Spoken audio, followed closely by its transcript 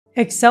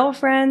Excel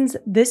friends,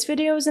 this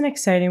video is an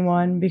exciting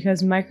one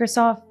because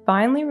Microsoft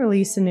finally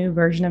released a new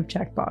version of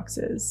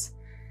checkboxes.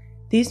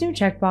 These new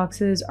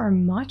checkboxes are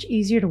much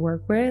easier to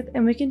work with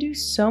and we can do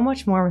so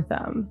much more with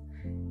them.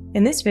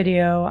 In this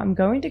video, I'm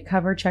going to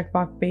cover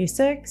checkbox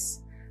basics,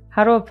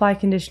 how to apply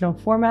conditional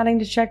formatting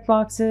to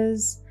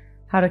checkboxes,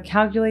 how to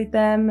calculate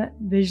them,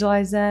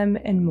 visualize them,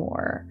 and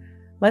more.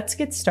 Let's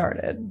get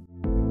started.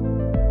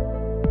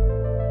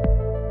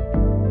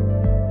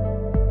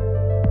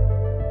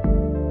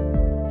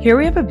 Here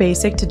we have a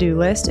basic to-do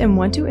list and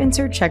want to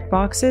insert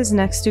checkboxes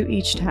next to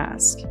each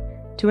task.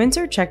 To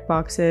insert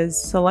checkboxes,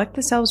 select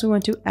the cells we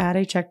want to add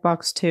a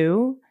checkbox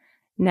to,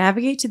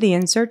 navigate to the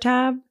Insert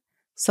tab,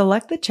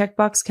 select the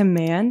checkbox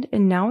command,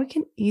 and now we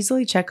can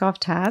easily check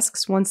off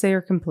tasks once they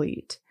are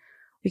complete.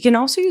 We can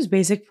also use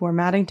basic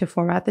formatting to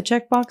format the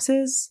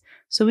checkboxes,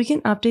 so we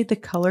can update the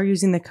color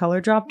using the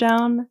color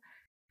dropdown,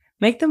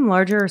 make them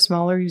larger or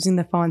smaller using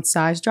the font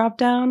size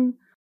dropdown,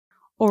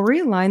 or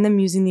realign them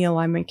using the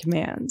alignment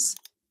commands.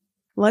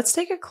 Let's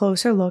take a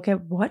closer look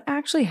at what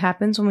actually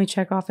happens when we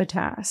check off a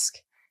task.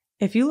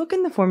 If you look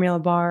in the formula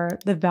bar,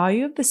 the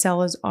value of the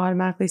cell is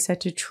automatically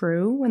set to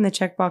true when the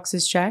checkbox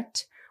is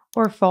checked,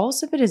 or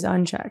false if it is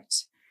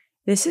unchecked.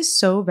 This is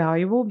so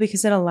valuable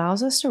because it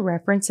allows us to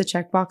reference the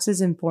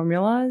checkboxes in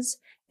formulas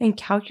and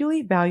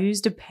calculate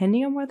values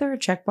depending on whether a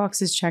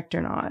checkbox is checked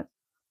or not.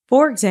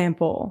 For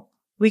example,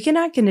 we can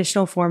add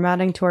conditional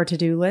formatting to our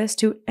to-do list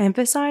to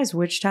emphasize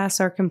which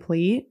tasks are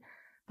complete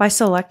by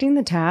selecting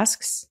the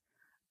tasks,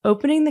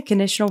 opening the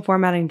conditional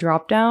formatting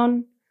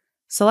dropdown,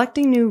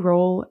 selecting new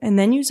role, and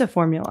then use a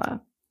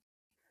formula.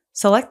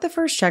 Select the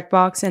first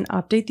checkbox and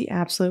update the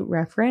absolute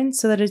reference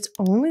so that it's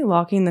only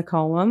locking the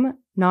column,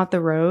 not the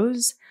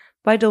rows,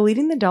 by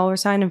deleting the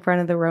 $sign in front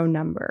of the row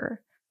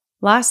number.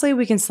 Lastly,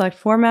 we can select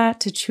Format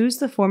to choose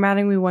the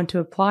formatting we want to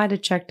apply to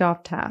checked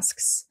off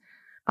tasks.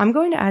 I'm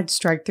going to add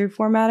strike-through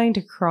formatting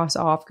to cross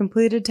off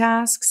completed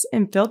tasks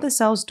and fill the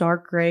cells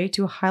dark gray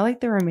to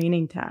highlight the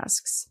remaining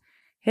tasks.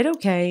 Hit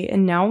OK,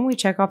 and now when we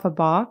check off a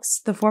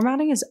box, the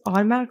formatting is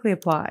automatically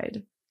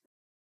applied.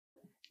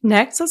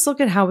 Next, let's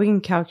look at how we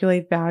can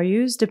calculate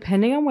values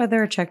depending on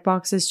whether a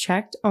checkbox is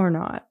checked or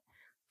not.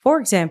 For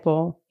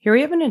example, here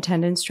we have an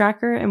attendance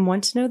tracker and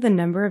want to know the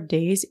number of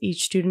days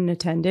each student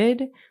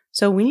attended,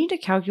 so we need to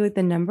calculate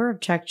the number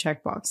of checked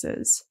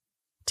checkboxes.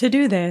 To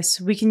do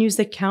this, we can use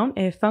the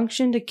COUNTIF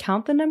function to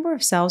count the number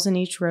of cells in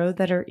each row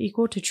that are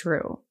equal to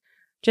true.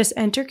 Just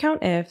enter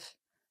COUNTIF,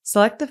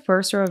 select the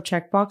first row of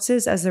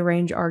checkboxes as the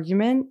range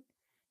argument,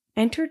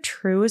 enter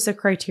true as the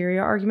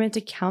criteria argument to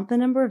count the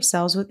number of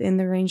cells within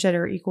the range that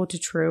are equal to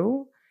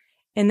true,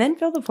 and then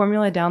fill the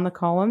formula down the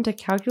column to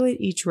calculate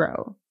each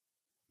row.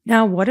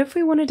 Now, what if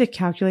we wanted to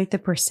calculate the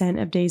percent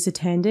of days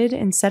attended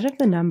instead of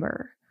the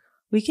number?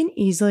 We can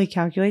easily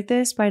calculate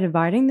this by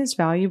dividing this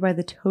value by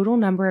the total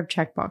number of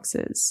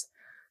checkboxes.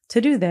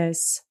 To do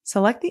this,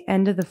 select the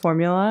end of the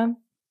formula,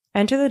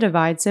 enter the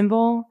divide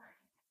symbol,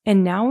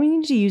 and now we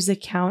need to use the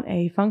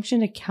COUNTA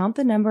function to count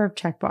the number of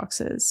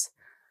checkboxes.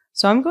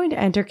 So I'm going to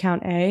enter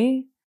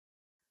COUNTA,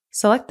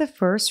 select the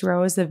first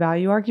row as the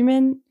value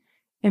argument,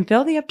 and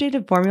fill the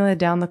updated formula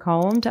down the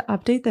column to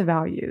update the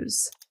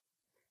values.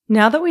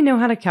 Now that we know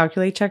how to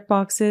calculate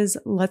checkboxes,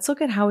 let's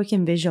look at how we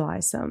can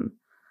visualize them.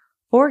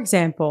 For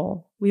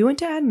example, we want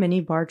to add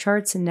mini bar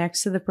charts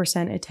next to the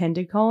percent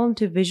attended column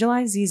to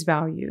visualize these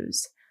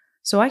values.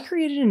 So I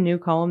created a new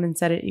column and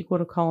set it equal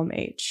to column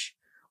H.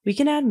 We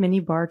can add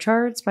mini bar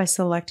charts by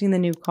selecting the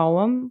new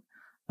column,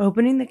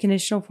 opening the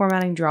conditional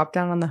formatting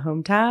dropdown on the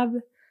Home tab,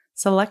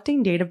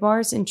 selecting data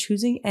bars, and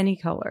choosing any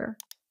color.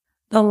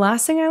 The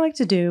last thing I like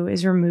to do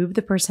is remove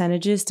the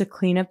percentages to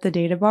clean up the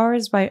data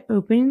bars by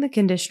opening the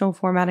conditional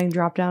formatting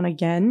dropdown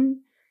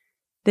again,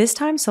 this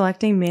time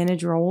selecting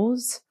Manage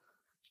Roles,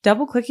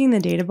 double-clicking the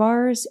data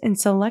bars, and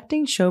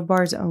selecting Show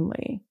Bars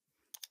Only.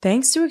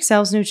 Thanks to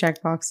Excel's new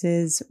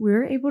checkboxes, we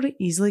were able to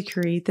easily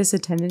create this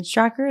attendance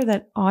tracker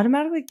that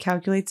automatically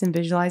calculates and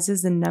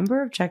visualizes the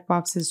number of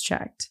checkboxes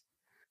checked.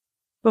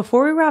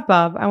 Before we wrap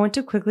up, I want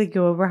to quickly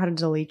go over how to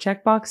delete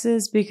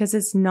checkboxes because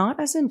it's not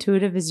as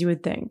intuitive as you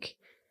would think.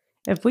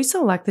 If we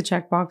select the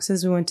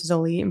checkboxes we want to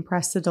delete and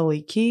press the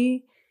delete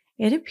key,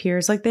 it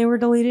appears like they were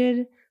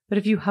deleted, but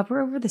if you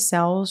hover over the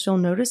cells, you'll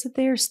notice that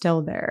they are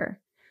still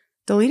there.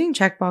 Deleting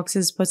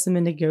checkboxes puts them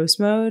into ghost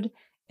mode,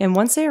 and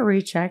once they are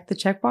rechecked, the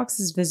checkbox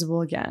is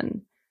visible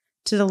again.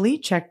 To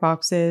delete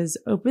checkboxes,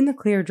 open the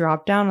Clear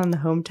dropdown on the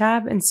Home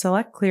tab and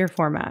select Clear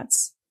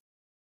Formats.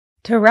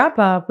 To wrap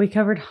up, we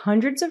covered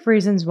hundreds of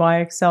reasons why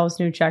Excel's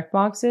new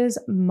checkboxes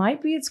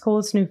might be its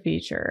coolest new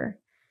feature.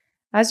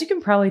 As you can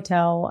probably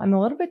tell, I'm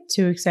a little bit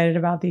too excited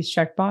about these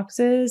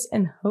checkboxes,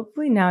 and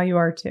hopefully now you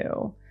are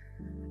too.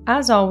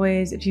 As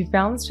always, if you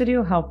found this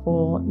video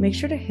helpful, make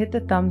sure to hit the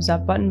thumbs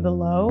up button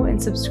below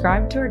and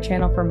subscribe to our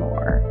channel for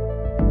more.